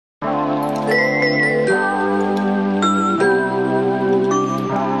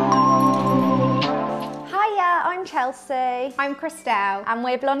Sophie. I'm Christelle. And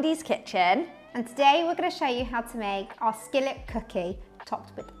we're Blondie's Kitchen. And today we're going to show you how to make our skillet cookie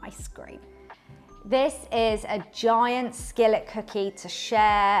topped with ice cream. This is a giant skillet cookie to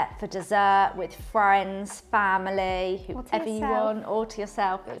share for dessert with friends, family, whoever you want, or to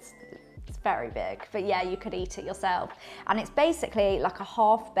yourself. It's very big, but yeah, you could eat it yourself. And it's basically like a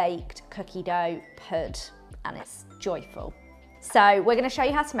half-baked cookie dough pud, and it's joyful. So we're going to show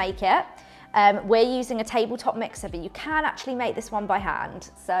you how to make it. We're using a tabletop mixer, but you can actually make this one by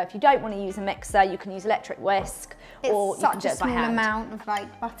hand. So if you don't want to use a mixer, you can use electric whisk, or you can do it by hand. It's such a small amount of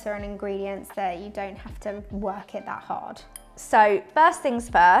like butter and ingredients that you don't have to work it that hard. So first things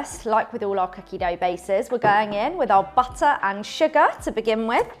first, like with all our cookie dough bases, we're going in with our butter and sugar to begin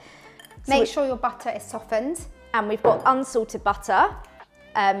with. Make sure your butter is softened. And we've got unsalted butter.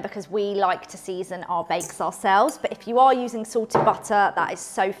 Because we like to season our bakes ourselves, but if you are using salted butter, that is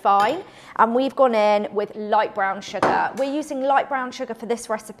so fine. And we've gone in with light brown sugar. We're using light brown sugar for this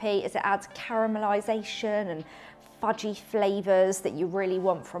recipe as it adds caramelization and fudgy flavors that you really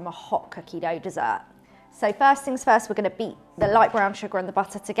want from a hot cookie dough dessert. So first things first, we're going to beat the light brown sugar and the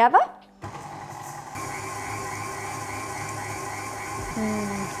butter together.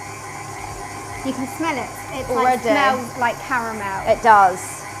 You can smell it. It already smells like caramel. It does.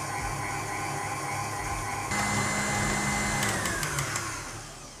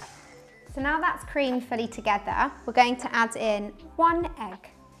 So now that's creamed fully together, we're going to add in 1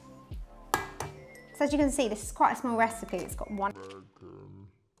 egg. So as you can see, this is quite a small recipe. It's got 1 egg.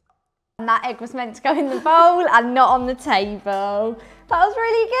 And that egg was meant to go in the bowl and not on the table. That was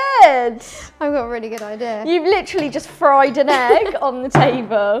really good. I've got a really good idea. You've literally just fried an egg on the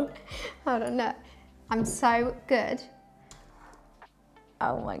table. I don't know. I'm so good.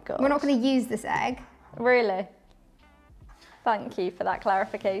 Oh my God. We're not going to use this egg. Really? Thank you for that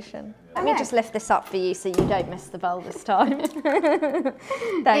clarification. Let me just lift this up for you so you don't miss the bowl this time.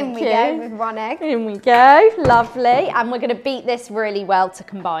 In we go with 1 egg. In we go. Lovely. And we're going to beat this really well to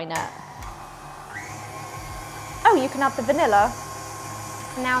combine it. Oh, you can add the vanilla.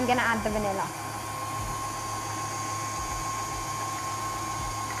 Now I'm going to add the vanilla.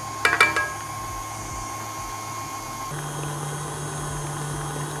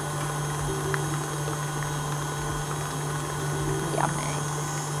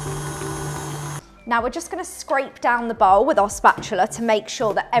 Now we're just going to scrape down the bowl with our spatula to make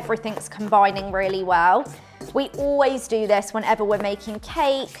sure that everything's combining really well. We always do this whenever we're making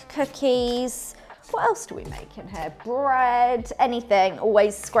cake, cookies. What else do we make in here? Bread, anything.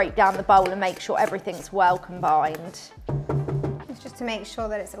 Always scrape down the bowl and make sure everything's well combined. It's just to make sure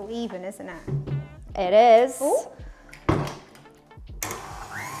that it's all even, isn't it? It is. Ooh.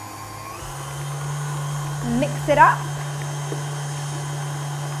 Mix it up.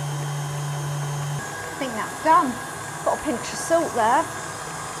 I think that's done. Got a pinch of salt there.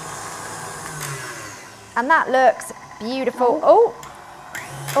 And that looks beautiful. Oh,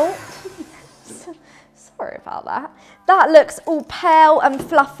 sorry about that. That looks all pale and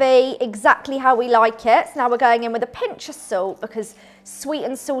fluffy, exactly how we like it. So now we're going in with a pinch of salt because sweet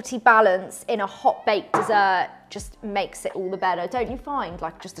and salty balance in a hot baked dessert just makes it all the better. Don't you find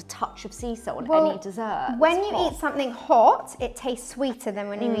like just a touch of sea salt on any dessert? When you eat something hot, it tastes sweeter than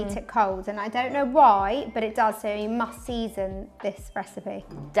when you eat it cold. And I don't know why, but it does. So you must season this recipe.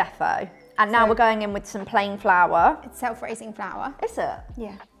 Defo. And now we're going in with some plain flour. It's self-raising flour. Is it?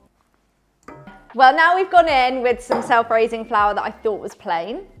 Yeah. Well, now we've gone in with some self-raising flour that I thought was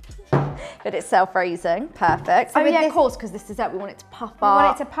plain, but it's self-raising. Perfect. So oh yeah, of course, because this dessert, we want it to puff up. We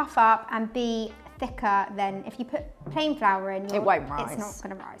want it to puff up and be thicker than if you put plain flour in. It won't rise. It's not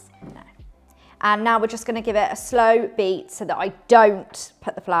going to rise. No. And now we're just going to give it a slow beat so that I don't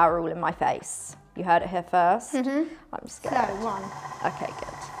put the flour all in my face. You heard it here first. I'm scared. Slow one. Okay, good.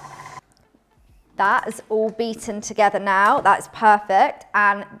 That is all beaten together now. That's perfect.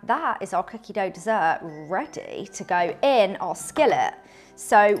 And that is our cookie dough dessert ready to go in our skillet.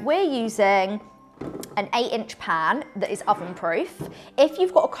 So we're using an 8-inch pan that is oven proof. If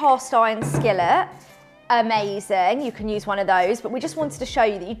you've got a cast iron skillet, amazing, you can use one of those, but we just wanted to show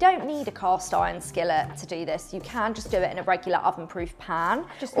you that you don't need a cast iron skillet to do this. You can just do it in a regular oven proof pan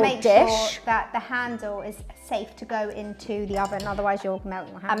just or make dish. Sure that the handle is safe to go into the oven, otherwise you'll melt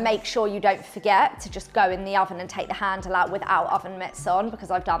your hand. And make sure you don't forget to just go in the oven and take the handle out without oven mitts on, because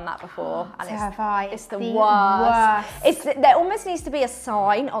I've done that before. And it's the worst. There almost needs to be a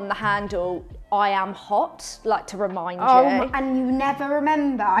sign on the handle, I am hot, like to remind you. And you never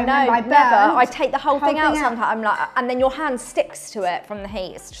remember. I never. I take the whole thing out sometimes. I'm like, and then your hand sticks to it from the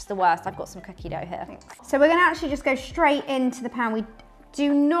heat. It's just the worst. I've got some cookie dough here. So we're going to actually just go straight into the pan. We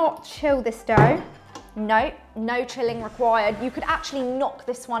do not chill this dough. No, no chilling required. You could actually knock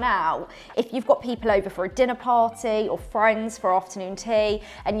this one out if you've got people over for a dinner party or friends for afternoon tea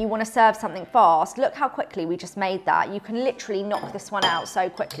and you want to serve something fast. Look how quickly we just made that. You can literally knock this one out so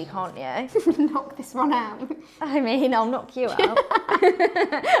quickly, can't you? Knock this one out. I mean, I'll knock you out.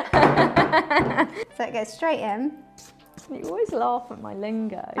 So it goes straight in. You always laugh at my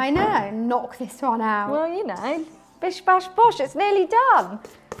lingo. I know, knock this one out. Well, you know, bish bash bosh, it's nearly done.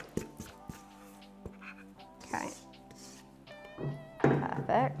 Okay.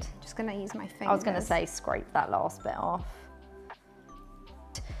 Perfect. Just gonna use my fingers. I was gonna say scrape that last bit off.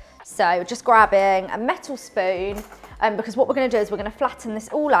 So just grabbing a metal spoon, because what we're gonna do is we're gonna flatten this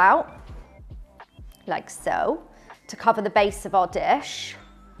all out, like so, to cover the base of our dish.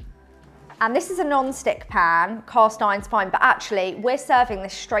 And this is a non-stick pan, cast iron's fine, but actually we're serving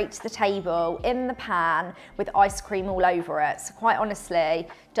this straight to the table in the pan with ice cream all over it. So quite honestly,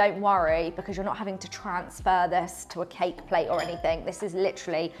 don't worry because you're not having to transfer this to a cake plate or anything. This is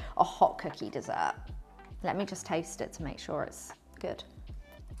literally a hot cookie dessert. Let me just taste it to make sure it's good.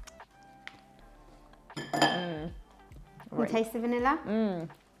 You taste the vanilla?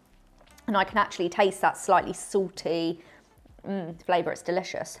 And I can actually taste that slightly salty flavour, it's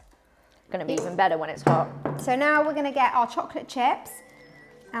delicious. Going to be even better when it's hot. So now we're going to get our chocolate chips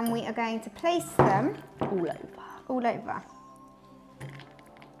and we are going to place them all over. All over.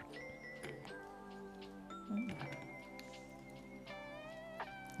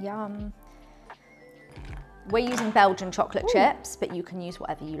 Yum. We're using Belgian chocolate chips, but you can use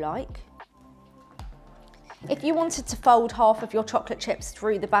whatever you like. If you wanted to fold half of your chocolate chips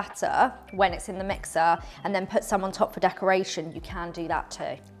through the batter when it's in the mixer and then put some on top for decoration, you can do that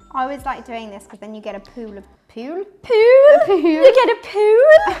too. I always like doing this because then you get a pool of pool. Pool? You get a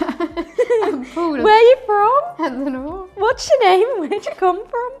pool? Pool. Where are you from? I don't know. What's your name? Where'd you come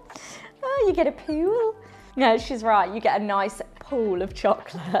from? Oh, you get a pool. No, she's right. You get a nice pool of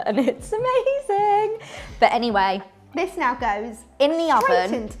chocolate and it's amazing. But anyway, this now goes in the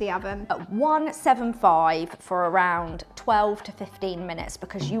oven, into the oven at 175 for around 12 to 15 minutes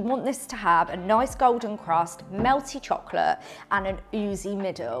because you want this to have a nice golden crust, melty chocolate and an oozy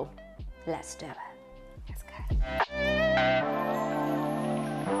middle. Let's do it. Let's go.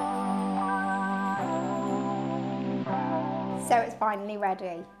 So it's finally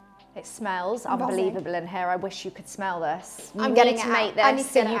ready. It smells unbelievable in here. I wish you could smell this. You I'm getting need it to make out. I need this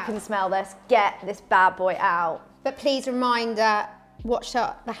to so get it you out. can smell this. Get this bad boy out. But please reminder, watch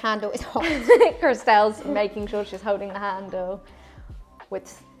out, the handle is hot. Christelle's making sure she's holding the handle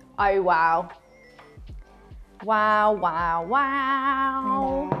with, oh wow. Wow, wow,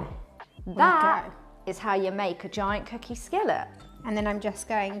 wow. That is how you make a giant cookie skillet. And then I'm just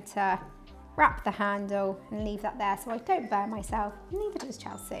going to wrap the handle and leave that there so I don't burn myself. Neither does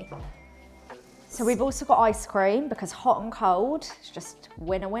Chelsea. So we've also got ice cream because hot and cold is just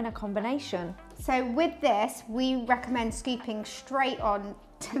winner-winner combination. So with this, we recommend scooping straight on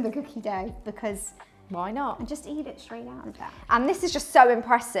to the cookie dough because why not? and just eat it straight out of that. And this is just so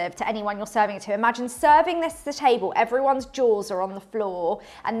impressive to anyone you're serving it to. Imagine serving this to the table, everyone's jaws are on the floor,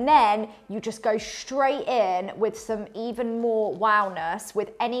 and then you just go straight in with some even more wowness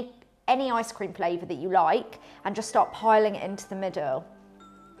with any ice cream flavour that you like and just start piling it into the middle.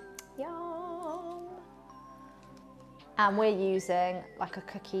 Yum. And we're using like a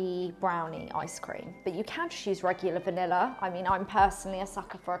cookie brownie ice cream, but you can just use regular vanilla. I mean, I'm personally a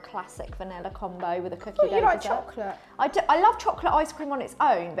sucker for a classic vanilla combo with a cookie dough You like dessert. chocolate? I love chocolate ice cream on its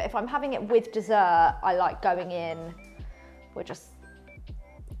own, but if I'm having it with dessert, I like going in. We're just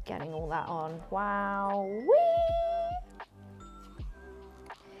getting all that on. Wow. Whee!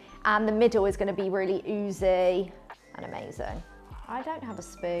 And the middle is going to be really oozy and amazing. I don't have a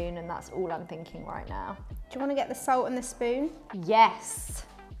spoon and that's all I'm thinking right now. Do you want to get the salt and the spoon? Yes.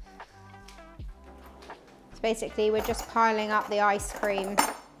 So basically we're just piling up the ice cream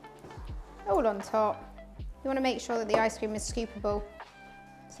all on top. You want to make sure that the ice cream is scoopable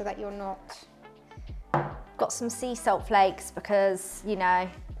so that you're not... Got some sea salt flakes because, you know,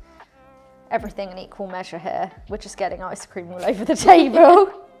 everything in equal measure here. We're just getting ice cream all over the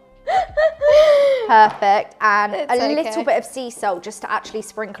table. Perfect. And It's a okay. little bit of sea salt just to actually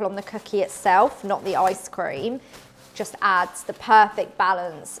sprinkle on the cookie itself, not the ice cream. Just adds the perfect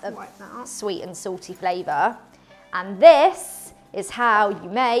balance of Wipe that up. sweet and salty flavour. And this is how you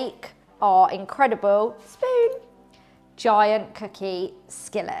make our incredible spoon giant cookie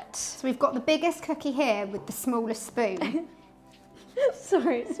skillet. So we've got the biggest cookie here with the smallest spoon.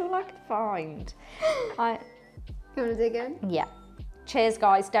 Sorry, it's all I could find. You want to dig in? Yeah. Cheers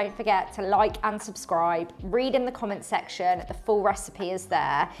guys, don't forget to like and subscribe, read in the comment section, the full recipe is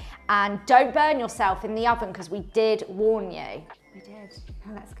there, and don't burn yourself in the oven because we did warn you. We did.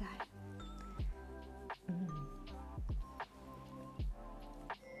 Now let's go.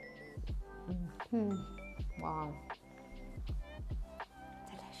 Wow.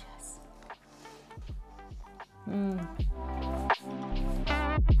 Delicious.